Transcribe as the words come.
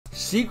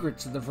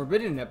Secrets of the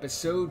Forbidden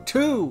Episode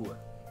 2!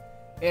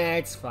 Yeah,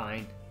 it's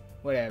fine.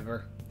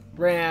 Whatever.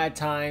 Ran out of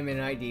time and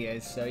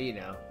ideas, so you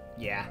know.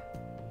 Yeah.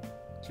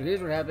 So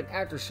here's what happened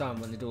after Sean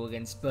won the duel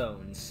against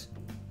Bones.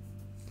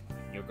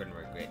 You're gonna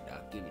regret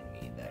not giving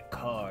me that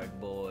card,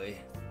 boy.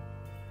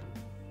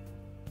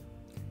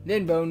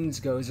 Then Bones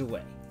goes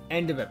away.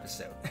 End of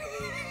episode.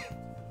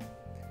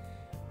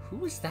 Who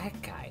was that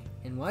guy?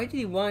 And why did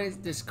he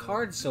want this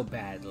card so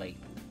badly?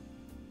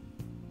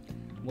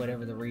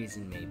 Whatever the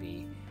reason may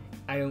be,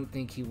 I don't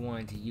think he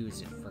wanted to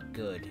use it for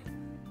good.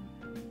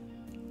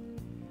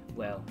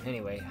 Well,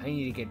 anyway, I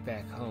need to get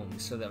back home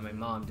so that my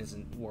mom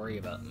doesn't worry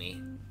about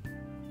me.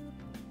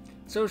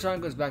 So Sean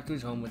goes back to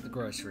his home with the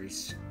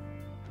groceries.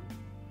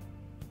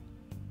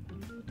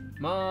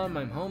 Mom,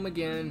 I'm home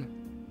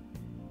again.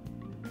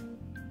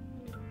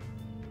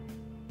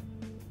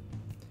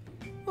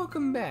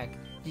 Welcome back.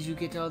 Did you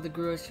get all the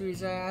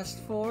groceries I asked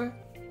for?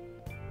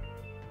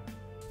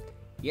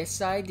 Yes,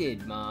 I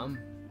did, Mom.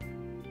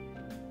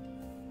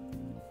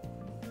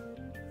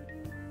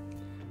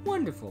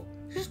 Wonderful.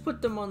 Just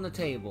put them on the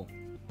table.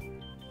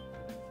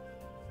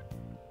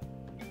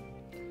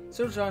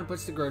 So Sean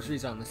puts the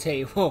groceries on the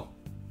table.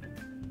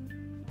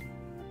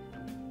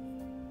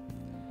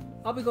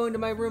 I'll be going to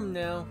my room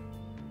now.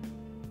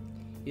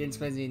 He then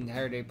spends the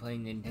entire day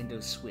playing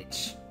Nintendo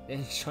Switch.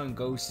 Then Sean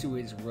goes to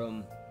his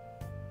room.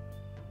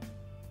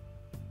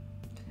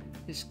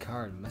 This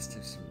card must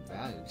have some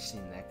value,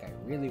 seeing that guy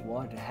really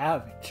wanted to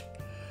have it.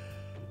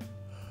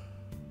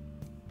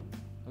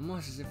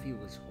 Almost as if he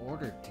was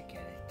ordered to get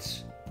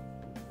it.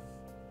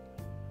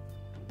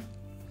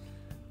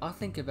 I'll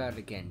think about it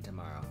again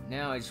tomorrow.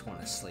 Now I just want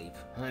to sleep.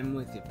 I'm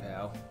with you,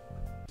 pal.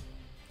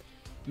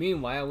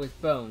 Meanwhile,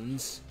 with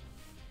Bones.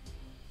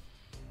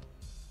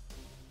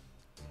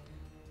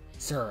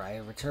 Sir, I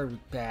have returned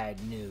with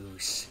bad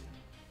news.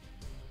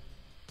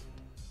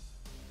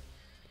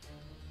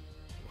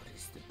 What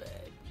is the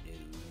bad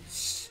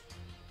news?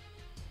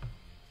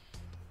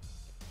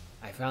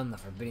 I found the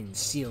Forbidden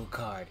Seal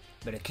card,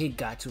 but a kid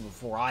got to it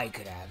before I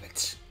could have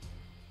it.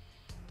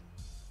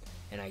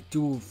 And I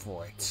dueled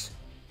for it.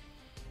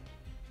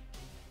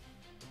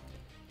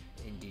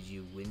 And did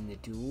you win the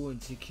duel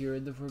and secure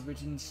the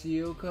Forbidden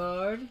Seal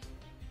card?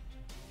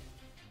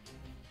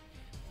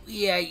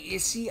 Yeah, you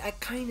see, I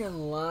kinda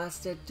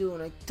lost that duel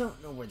and I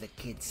don't know where the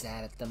kid's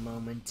at the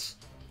moment.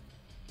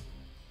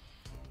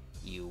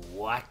 You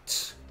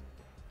what?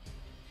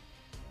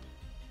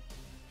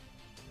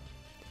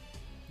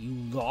 You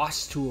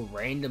lost to a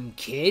random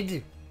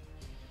kid?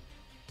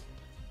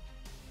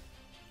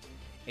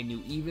 And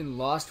you even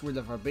lost where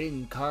the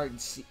Forbidden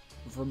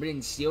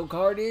Seal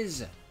card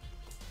is?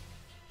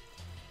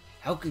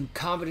 How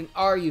incompetent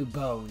are you,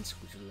 Bones?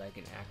 Would you like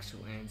an actual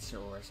answer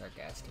or a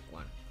sarcastic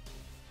one?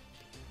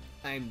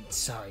 I'm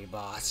sorry,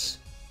 boss.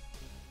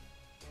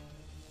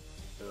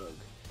 Ugh,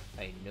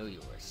 I know you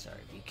are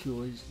sorry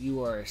because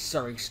you are a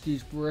sorry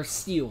excuse for a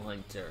steel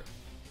hunter.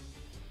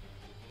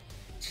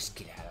 Just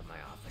get out of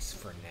my office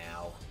for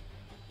now.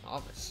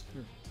 Office?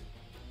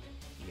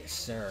 Yes,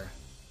 sir.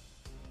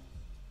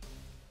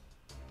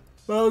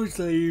 Bones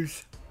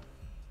leaves.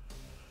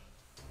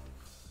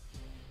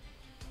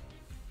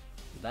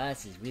 The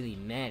boss is really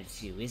mad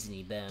at you, isn't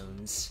he,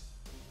 Bones?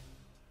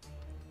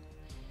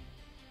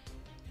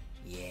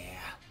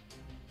 Yeah.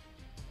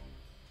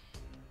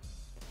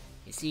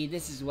 You see,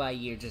 this is why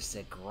you're just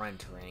a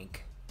grunt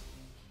rank.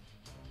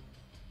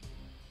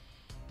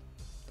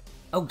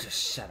 Oh,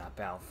 just shut up,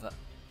 Alpha.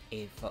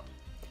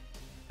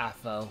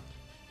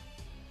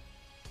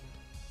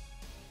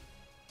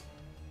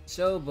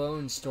 So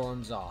Bones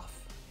storms off.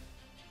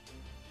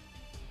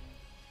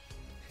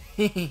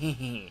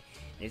 This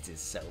is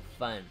so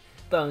fun.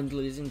 Bones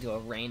losing to a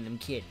random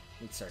kid.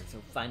 It's so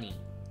funny.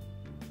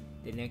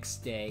 The next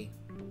day,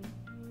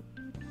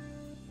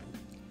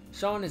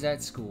 Sean is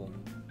at school.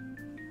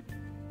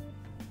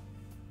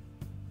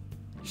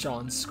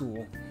 Sean's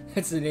school.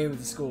 That's the name of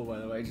the school, by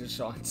the way, just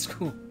Sean's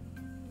school.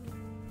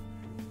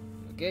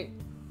 Okay.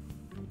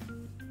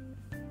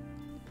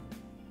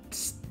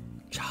 Psst,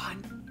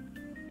 John.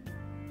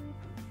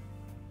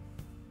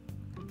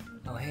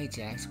 Oh, hey,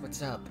 Jax,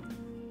 what's up?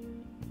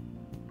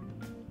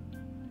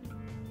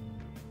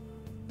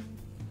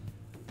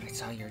 I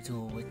saw your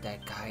duel with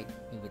that guy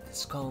with the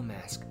skull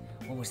mask.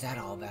 What was that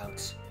all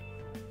about?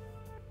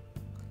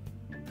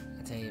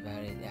 I'll tell you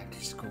about it after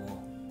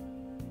school.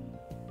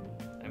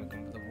 I haven't come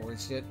up with the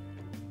words yet.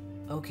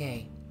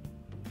 Okay.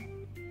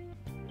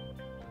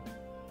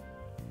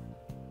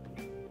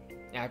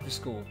 After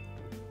school.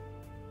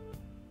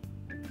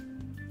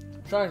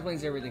 Sean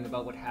explains everything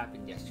about what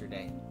happened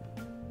yesterday.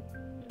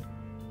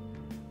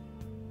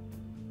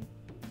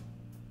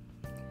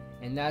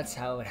 And that's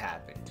how it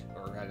happened.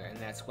 Or rather, and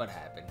that's what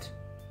happened.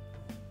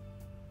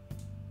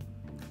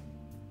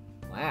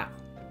 Wow.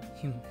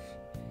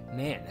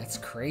 Man, that's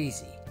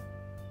crazy.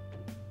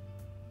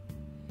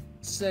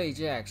 Say,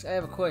 Jax, I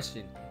have a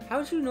question.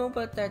 How did you know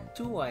about that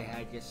duel I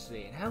had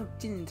yesterday, and how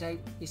didn't I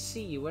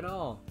see you at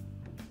all?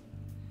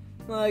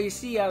 Well, you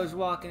see, I was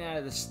walking out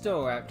of the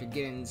store after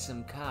getting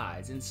some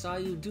cards and saw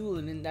you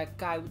dueling in that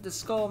guy with the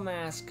skull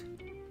mask.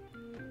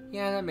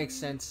 Yeah, that makes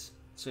sense.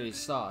 So you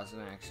saw us in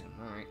action,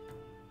 alright.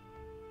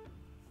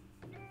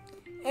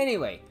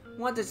 Anyway,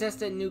 want to test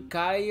that new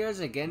card of yours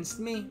against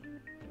me?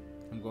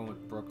 I'm going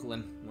with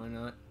Brooklyn, why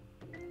not?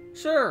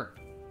 Sure!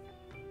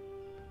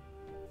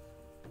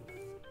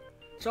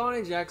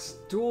 Johnny Jack's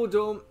Dual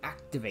Dome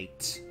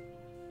activates.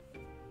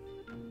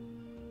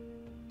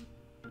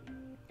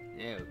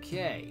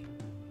 Okay.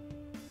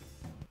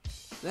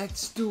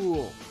 Let's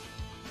duel.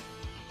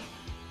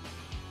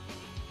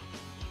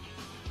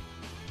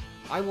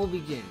 I will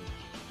begin.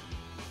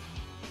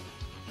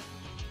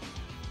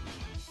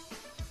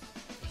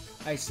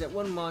 I set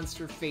one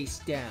monster face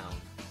down.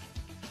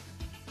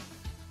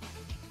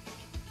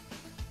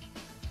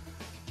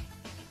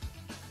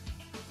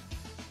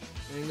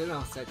 And then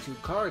I'll set 2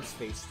 cards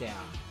face down.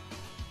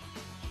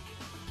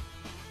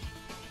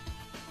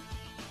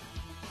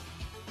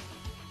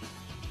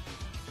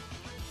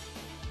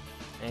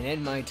 And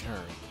end my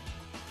turn.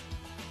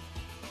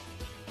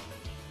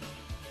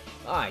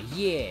 Ah,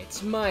 yeah,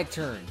 it's my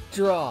turn.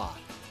 Draw.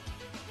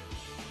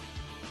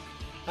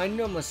 I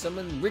normal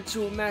summon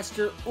Ritual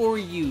Master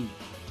Oryu.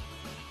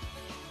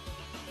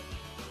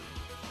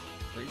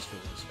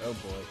 Rituals, oh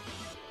boy.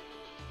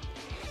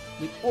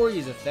 With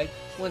Oryu's effect,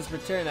 once per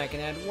turn I can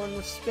add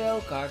 1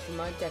 spell card from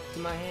my deck to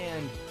my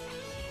hand.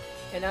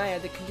 And I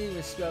add the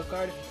continuous spell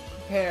card,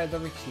 Prepare the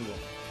Ritual.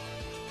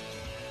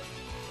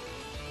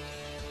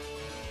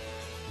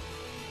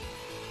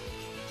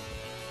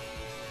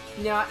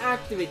 Now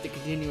activate the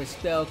continuous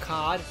spell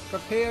card,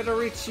 Prepare the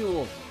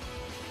Ritual.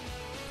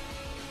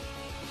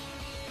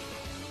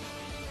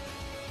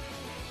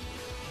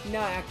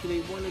 Now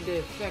activate one of the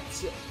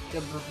effects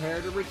to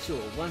prepare the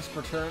ritual. Once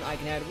per turn, I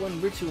can add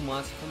 1 ritual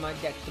monster from my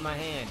deck to my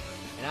hand.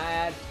 And I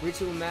add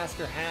Ritual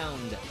Master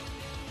Hound.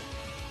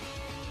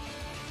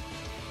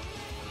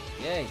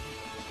 Yay.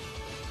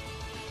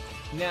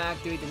 Now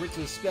activate the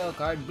ritual spell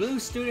card, Blue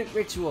Student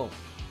Ritual.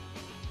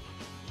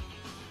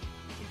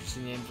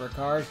 Interesting name for a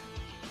card.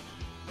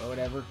 Or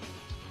whatever.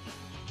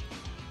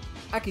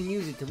 I can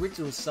use it to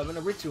ritual summon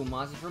a ritual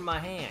monster from my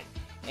hand.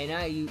 And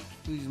I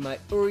use my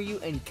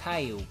Uryu and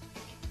Kaio.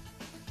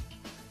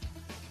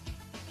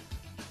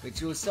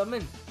 Ritual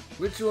summon,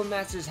 Ritual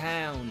Master's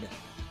Hound.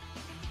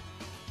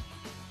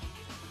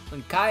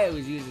 When Kaio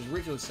is used as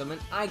ritual summon,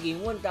 I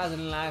gain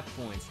 1000 life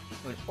points.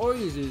 When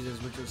Oryu is used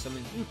as ritual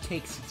summon, you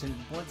take 600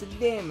 points of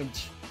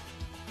damage.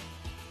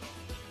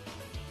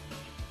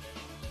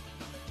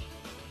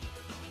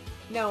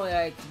 Now I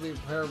activate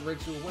Prepare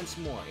Ritual once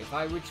more. If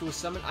I ritual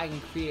summon, I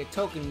can create a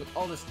token with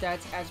all the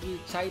stats,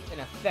 attribute, type,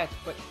 and effect,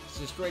 but it's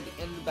destroyed at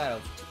the end of the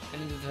battle,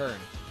 end of the turn.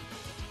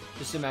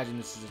 Just imagine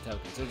this is a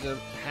token. So it's a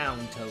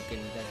hound token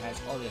that has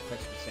all the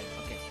effects the same.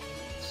 Okay,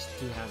 it's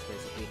 2 hounds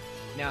basically.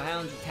 Now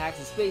hounds attacks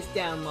a face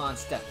down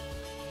monster.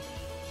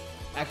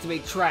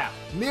 Activate trap.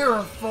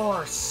 Mirror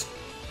Force.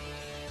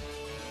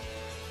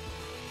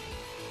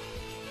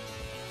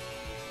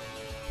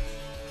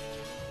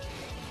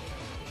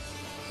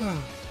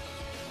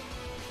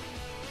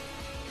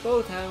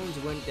 Both hounds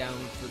went down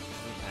for the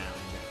pound.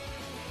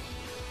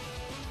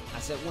 I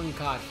set 1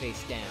 card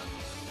face down.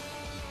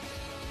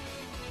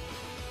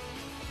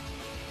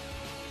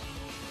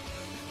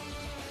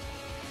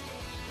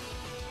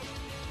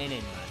 And in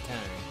my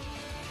turn.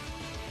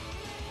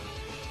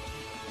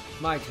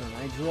 My turn,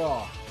 I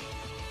draw.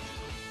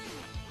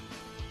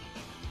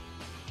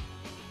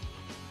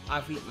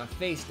 I flip my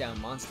face down,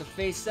 monster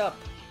face up.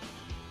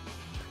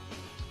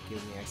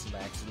 Giving me X by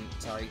accident,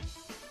 sorry.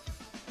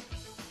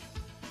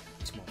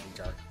 Small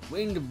jar.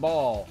 Winged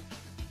Ball.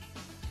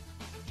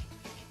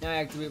 Now I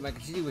activate my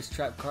continuous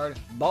trap card,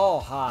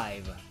 Ball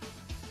Hive.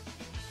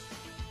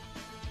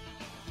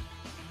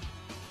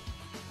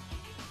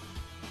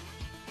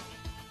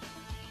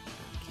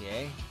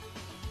 Okay.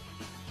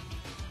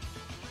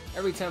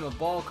 Every time a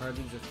ball card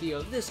leaves the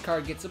field, this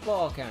card gets a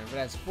ball counter. If it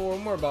has 4 or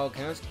more ball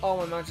counters, all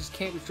my monsters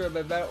can't be destroyed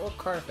by battle or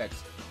card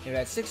effects. If it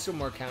has 6 or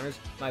more counters,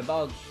 my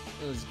ball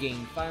is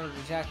gained 500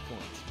 attack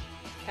points.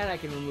 And I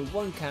can remove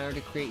 1 counter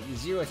to create the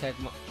 0 attack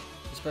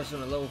especially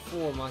on a level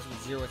 4 monster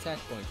with 0 attack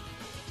points.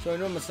 So I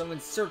normally summon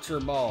Searcher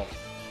Ball.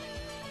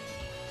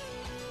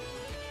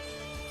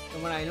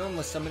 And when I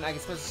normally summon, I can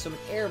special summon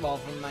Air Ball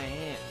from my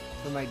hand,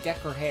 from my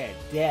deck or head.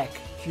 Deck,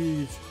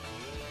 jeez.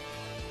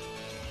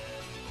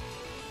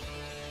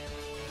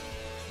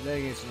 That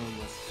gets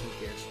normal,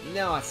 who cares?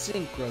 Now I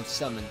Synchro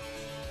Summon.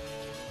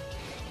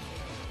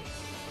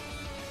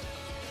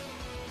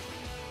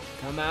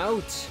 Come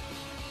out!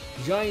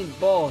 Giant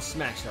Ball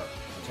Smasher.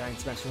 Giant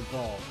Smasher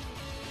Ball.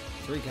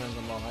 3 counters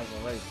on Ball Hive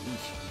already.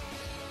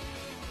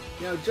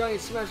 Eesh. Now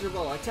Giant Smasher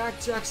Ball.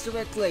 Attack Jax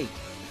directly.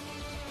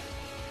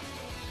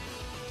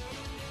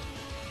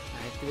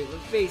 Activate the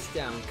face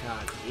down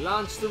card.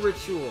 Launch the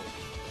ritual.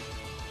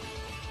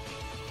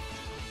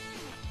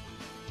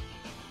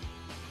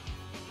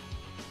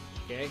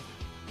 Okay.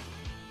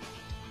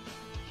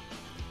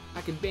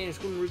 I can banish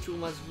 1 ritual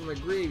monster from my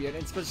graveyard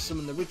and special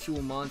summon the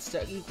ritual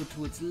monster equal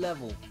to its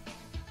level.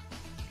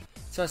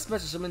 So I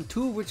special summon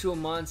 2 Ritual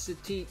Master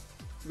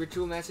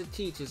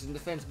Teachers in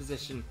defense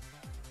position.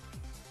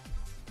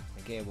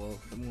 Okay, well,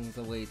 the moon's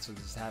the weight, so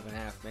just half and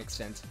half makes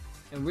sense.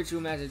 And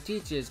Ritual Master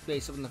Teachers,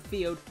 based on the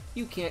field,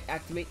 you can't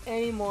activate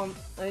any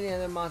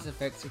other monster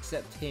effects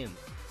except him.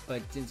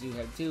 But since you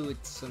have 2,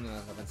 it's something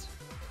else happens.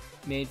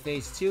 Main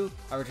phase 2,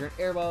 I return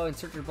Airball and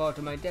Searcher Ball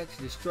to my deck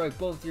to destroy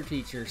both your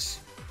teachers.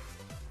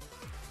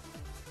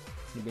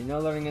 There'll be no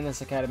learning in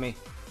this academy.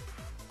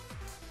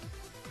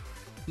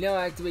 Now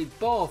I activate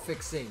Ball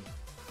Fixing.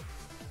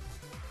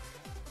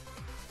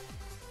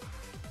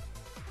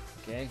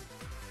 Okay.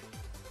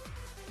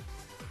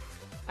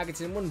 I can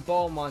send 1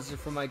 ball monster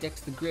from my deck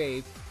to the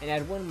grave and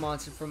add 1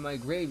 monster from my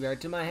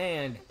graveyard to my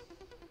hand.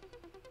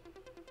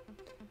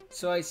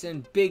 So I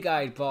send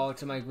Big-Eyed Ball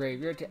to my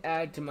graveyard to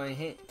add it to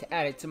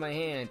my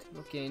hand.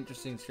 Okay,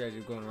 interesting strategy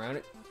going around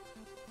it.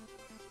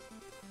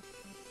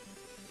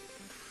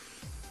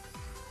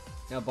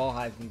 Now Ball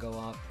Hive can go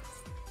off.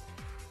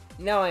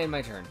 Now I end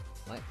my turn.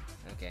 What?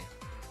 Okay.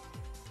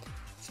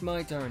 It's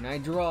my turn. I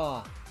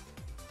draw.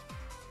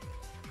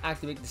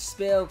 Activate the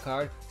spell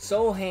card,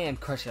 Soul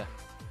Hand Crusher.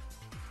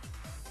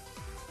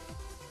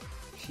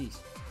 Jeez.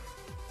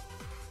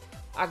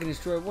 I can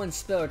destroy 1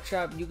 spell or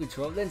trap you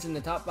control, then send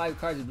the top 5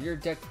 cards of your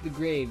deck to the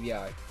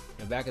graveyard.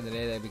 Now back in the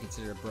day that'd be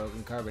considered a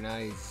broken card, but now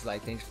he's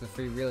like, thanks for the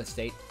free real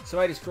estate. So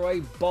I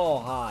destroy Ball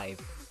Hive.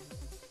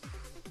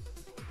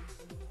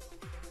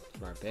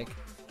 Smart pick.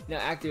 Now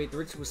activate the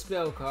Ritual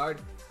Spell card,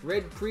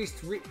 Red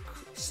Priest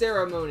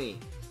Ceremony.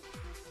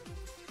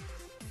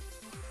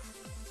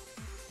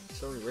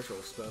 So many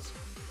ritual spells.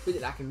 With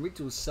it, I can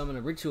ritual summon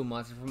a ritual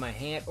monster from my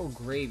hand or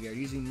graveyard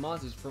using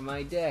monsters from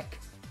my deck.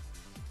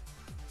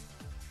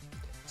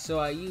 So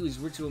I use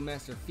Ritual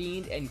Master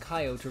Fiend and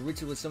Kaio to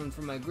ritual summon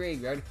from my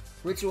graveyard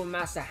Ritual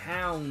Master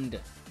Hound.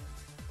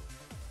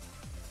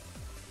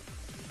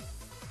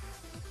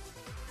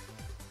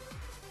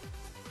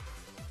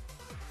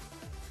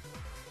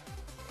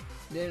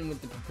 Then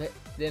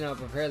I'll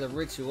prepare the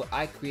ritual.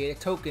 I create a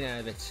token out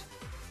of it.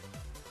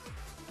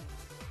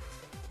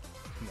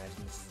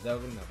 Imagine this is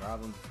over, no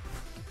problem.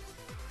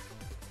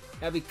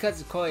 Now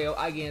because of Koyo,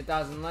 I gain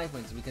 1,000 life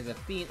points. Because of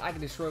Fiend, I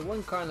can destroy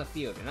 1 card on the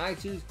field. And I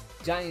choose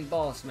Giant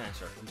Ball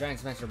Smasher. Giant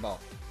Smasher Ball.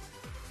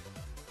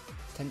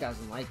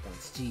 10,000 life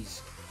points,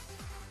 jeez.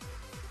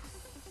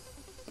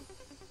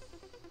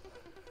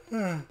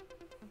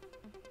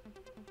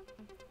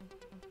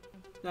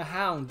 The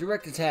Hound,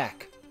 direct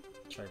attack.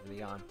 Try for the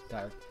yawn.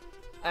 Tired.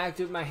 I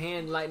activate my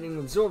hand lightning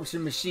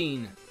absorption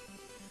machine.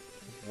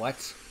 What?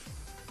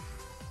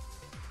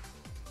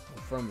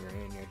 From your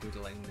hand here, do the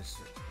lightning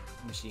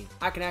machine.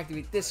 I can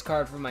activate this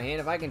card from my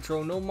hand if I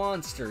control no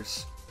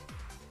monsters.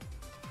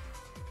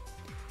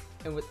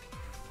 And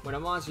when a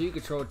monster you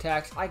control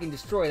attacks, I can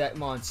destroy that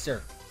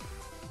monster.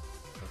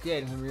 Okay, I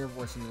don't have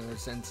reinforce in another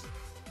sense.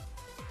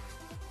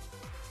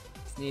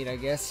 It's neat, I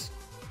guess.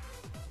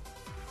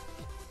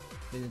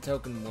 Then the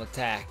token will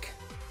attack.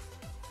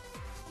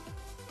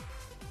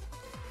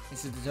 And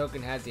since the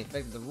token has the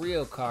effect of the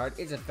real card,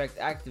 its effect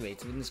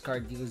activates. When this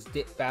card deals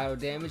battle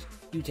damage,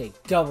 you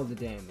take double the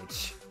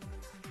damage.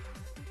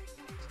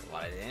 That's a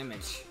lot of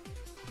damage.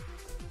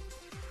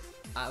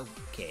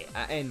 Okay,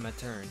 I end my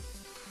turn.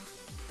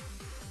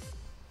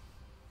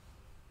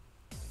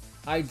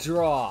 I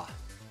draw.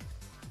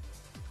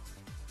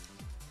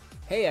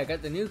 Hey, I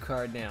got the new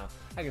card now.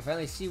 I can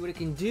finally see what it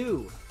can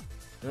do.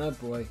 Oh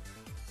boy.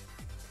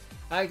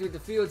 I activate the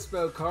field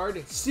spell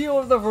card, Seal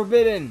of the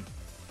Forbidden.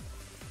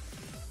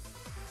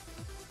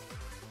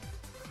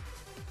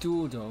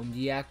 Dual Dome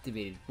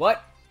deactivated.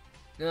 What?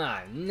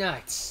 Ah,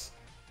 nuts.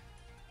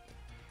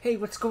 Hey,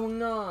 what's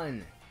going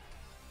on?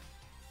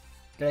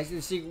 Did I see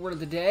the secret word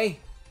of the day?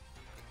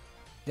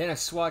 Then a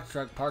SWAT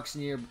truck parks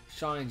near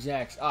Sean and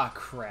Jack's. Ah,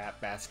 crap.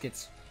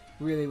 Baskets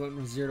really went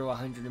from 0 to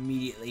 100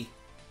 immediately.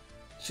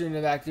 Shouldn't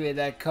have activated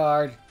that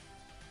card.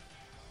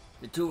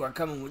 The 2 are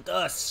coming with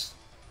us.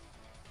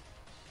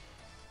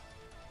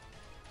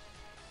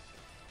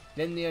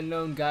 Then the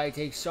unknown guy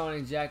takes Sean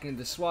and Jack into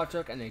the SWAT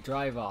truck and they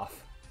drive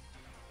off.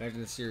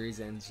 Imagine the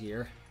series ends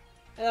here.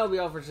 And that'll be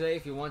all for today.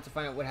 If you want to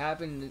find out what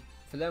happened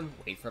for them,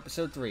 wait for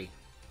episode 3.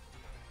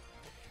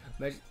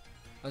 I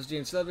was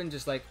James Sullivan,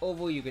 just like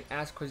Oval, you can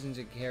ask questions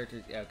of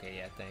characters. Okay,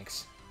 yeah,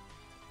 thanks.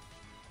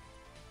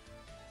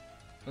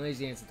 Well, there's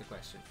the answer to the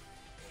question.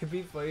 It'd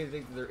be funny to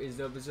think that there is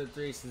no episode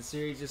 3, so the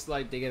series just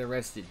like they get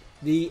arrested.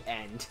 The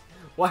end.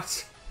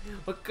 What?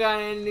 What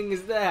kind of ending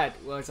is that?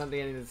 Well, it's not the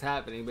ending that's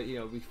happening, but you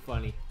know, it'd be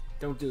funny.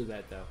 Don't do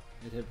that though.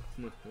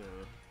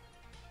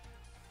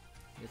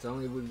 It's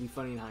only would be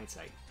funny in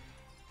hindsight.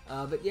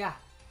 But yeah,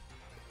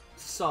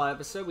 it's a solid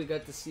episode. We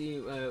got to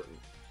see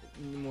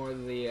more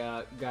of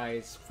the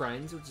guy's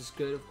friends, which is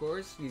good, of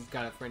course. He's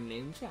got a friend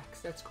named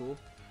Jax. That's cool.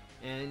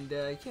 And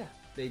yeah,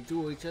 they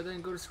duel each other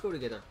and go to school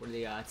together. What are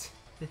the odds?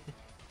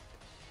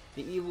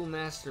 The evil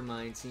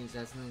mastermind seems to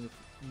have something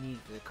to need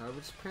for the card,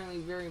 which is apparently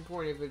very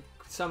important if it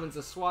summons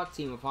a SWAT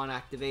team upon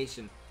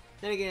activation.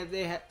 Then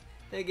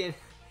again,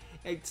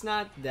 it's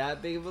not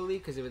that big of a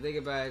leap, because if you think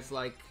about it, it's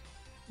like,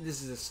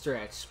 this is a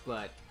stretch,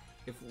 but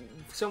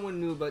if someone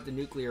knew about the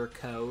nuclear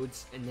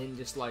codes and then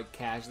just like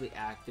casually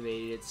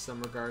activated it to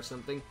some regard or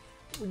something,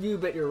 you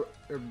bet your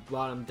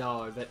bottom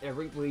dollar that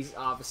every police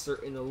officer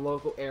in the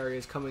local area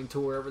is coming to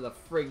wherever the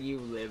frig you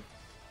live.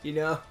 You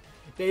know?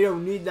 They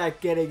don't need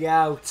that getting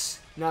out.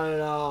 Not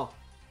at all.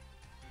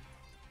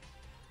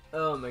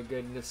 Oh my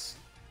goodness.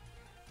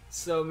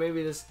 So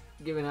maybe this,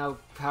 given how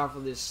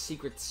powerful this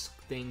secrets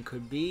thing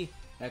could be,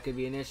 that could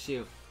be an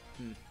issue.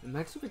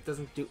 Imagine if it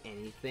doesn't do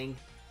anything.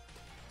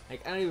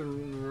 Like, I don't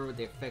even remember what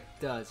the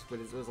effect does, but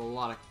it was a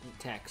lot of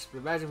text. But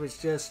imagine if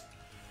it's just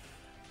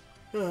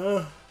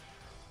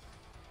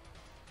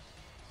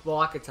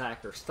block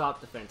attack or stop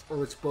defense,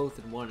 or it's both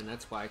in one, and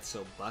that's why it's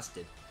so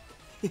busted.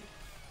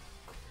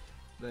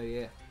 But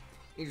yeah,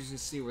 interesting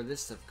to see where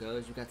this stuff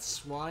goes. We got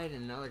swatted,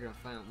 and now they're gonna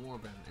find out more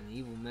about him. And the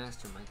evil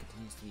mastermind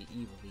continues to be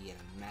evil, yet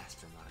a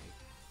mastermind.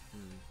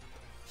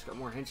 She's got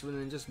more henchmen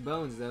than just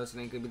Bones, though, so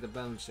it ain't gonna be the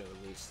Bones show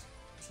at least.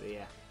 So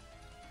yeah,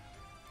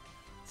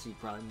 see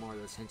probably more of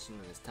those henchmen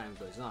as time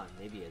goes on,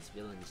 maybe as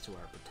villains to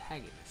our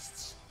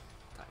protagonists.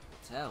 Time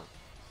will tell.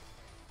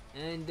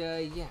 And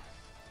yeah,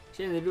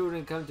 shame the duel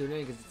didn't come to an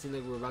end because it seemed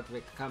like we were about to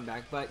make a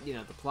comeback, but you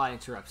know, the plot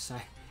interrupts.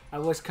 I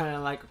was kind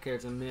of like, okay,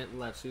 there's a minute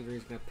left, so either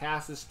he's gonna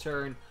pass his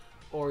turn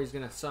or he's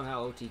gonna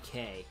somehow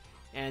OTK,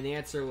 and the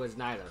answer was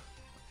neither.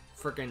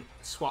 Frickin'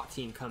 SWAT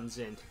team comes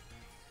in.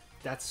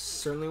 That's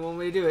certainly one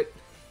way to do it.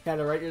 You had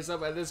to write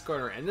yourself at this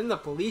corner, and then the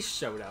police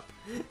showed up.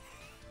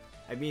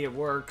 I mean, it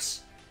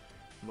works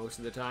most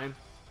of the time.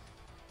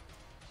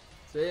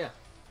 So yeah,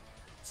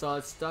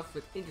 solid stuff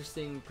with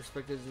interesting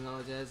perspectives and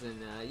knowledge as,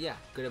 and yeah,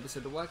 good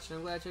episode to watch, and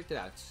I'm glad I checked it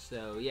out.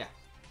 So yeah,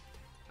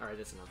 alright,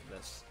 that's enough of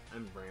this.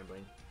 I'm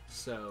rambling.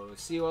 So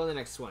see you all in the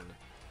next one.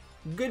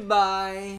 Goodbye!